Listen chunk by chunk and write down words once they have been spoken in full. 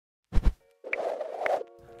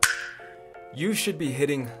You should be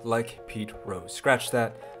hitting like Pete Rose. Scratch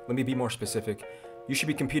that. Let me be more specific. You should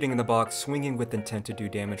be competing in the box, swinging with intent to do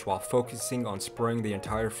damage while focusing on spraying the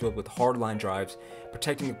entire field with hard line drives,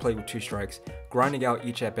 protecting the plate with 2 strikes, grinding out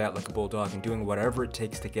each at bat like a bulldog, and doing whatever it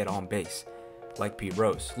takes to get on base, like Pete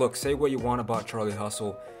Rose. Look, say what you want about Charlie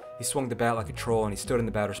Hustle. He swung the bat like a troll and he stood in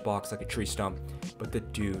the batter's box like a tree stump, but the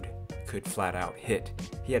dude could flat out hit.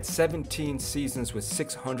 He had 17 seasons with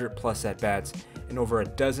 600 plus at bats and over a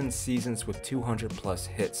dozen seasons with 200 plus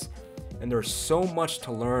hits. And there's so much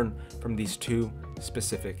to learn from these 2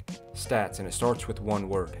 specific stats, and it starts with one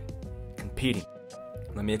word: competing.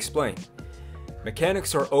 Let me explain.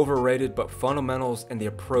 Mechanics are overrated, but fundamentals and the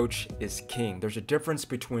approach is king. There's a difference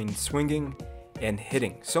between swinging and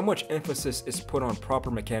hitting. So much emphasis is put on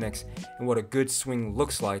proper mechanics and what a good swing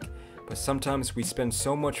looks like, but sometimes we spend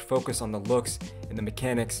so much focus on the looks and the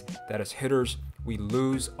mechanics that as hitters, we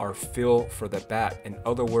lose our feel for the bat. In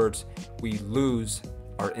other words, we lose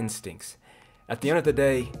our instincts. At the end of the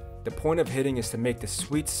day, the point of hitting is to make the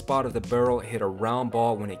sweet spot of the barrel hit a round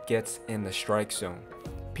ball when it gets in the strike zone.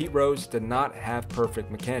 Pete Rose did not have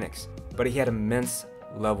perfect mechanics, but he had immense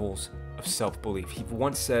levels of self-belief. He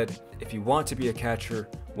once said, if you want to be a catcher,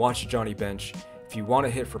 watch Johnny Bench. If you want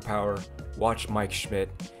to hit for power, watch Mike Schmidt.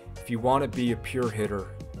 If you want to be a pure hitter,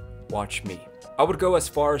 watch me. I would go as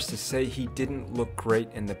far as to say he didn't look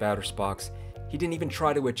great in the batter's box. He didn't even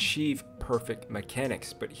try to achieve perfect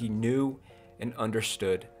mechanics, but he knew and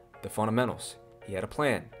understood the fundamentals. He had a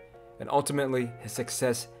plan, and ultimately his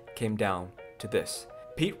success came down to this.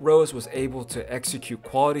 Pete Rose was able to execute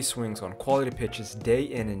quality swings on quality pitches day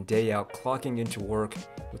in and day out, clocking into work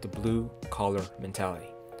with a blue-collar mentality.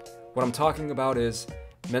 What I'm talking about is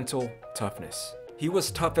mental toughness. He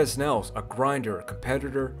was tough as nails, a grinder, a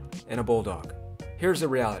competitor, and a bulldog. Here's the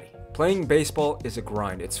reality. Playing baseball is a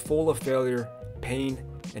grind. It's full of failure, pain,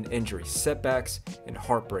 and injury, setbacks, and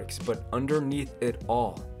heartbreaks. But underneath it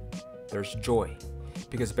all, there's joy.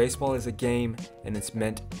 Because baseball is a game and it's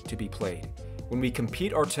meant to be played. When we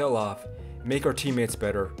compete our tail off, make our teammates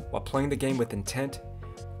better, while playing the game with intent,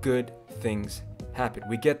 good things happen.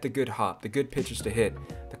 We get the good hop, the good pitches to hit,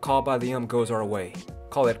 the call by the goes our way.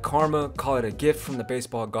 Call it karma, call it a gift from the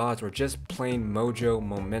baseball gods, or just plain mojo,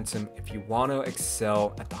 momentum. If you want to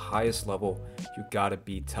excel at the highest level, you gotta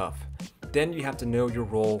be tough. Then you have to know your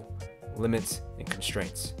role, limits, and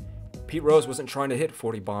constraints. Pete Rose wasn't trying to hit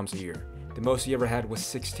 40 bombs a year. The most he ever had was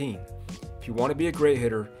 16. If you want to be a great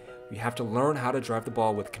hitter, you have to learn how to drive the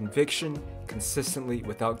ball with conviction, consistently,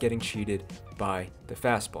 without getting cheated by the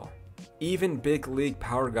fastball. Even big league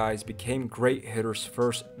power guys became great hitters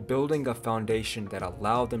first, building a foundation that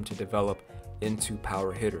allowed them to develop into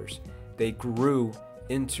power hitters. They grew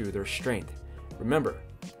into their strength. Remember,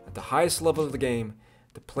 at the highest level of the game,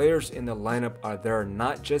 the players in the lineup are there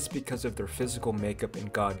not just because of their physical makeup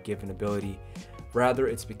and God-given ability, rather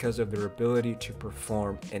it's because of their ability to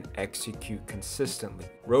perform and execute consistently.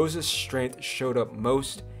 Rose's strength showed up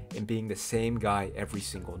most in being the same guy every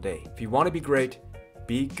single day. If you want to be great,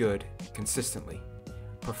 be good consistently.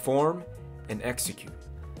 Perform and execute.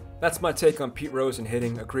 That's my take on Pete Rose and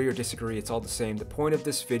hitting. Agree or disagree, it's all the same. The point of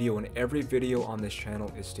this video and every video on this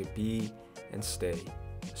channel is to be and stay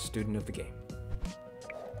a student of the game.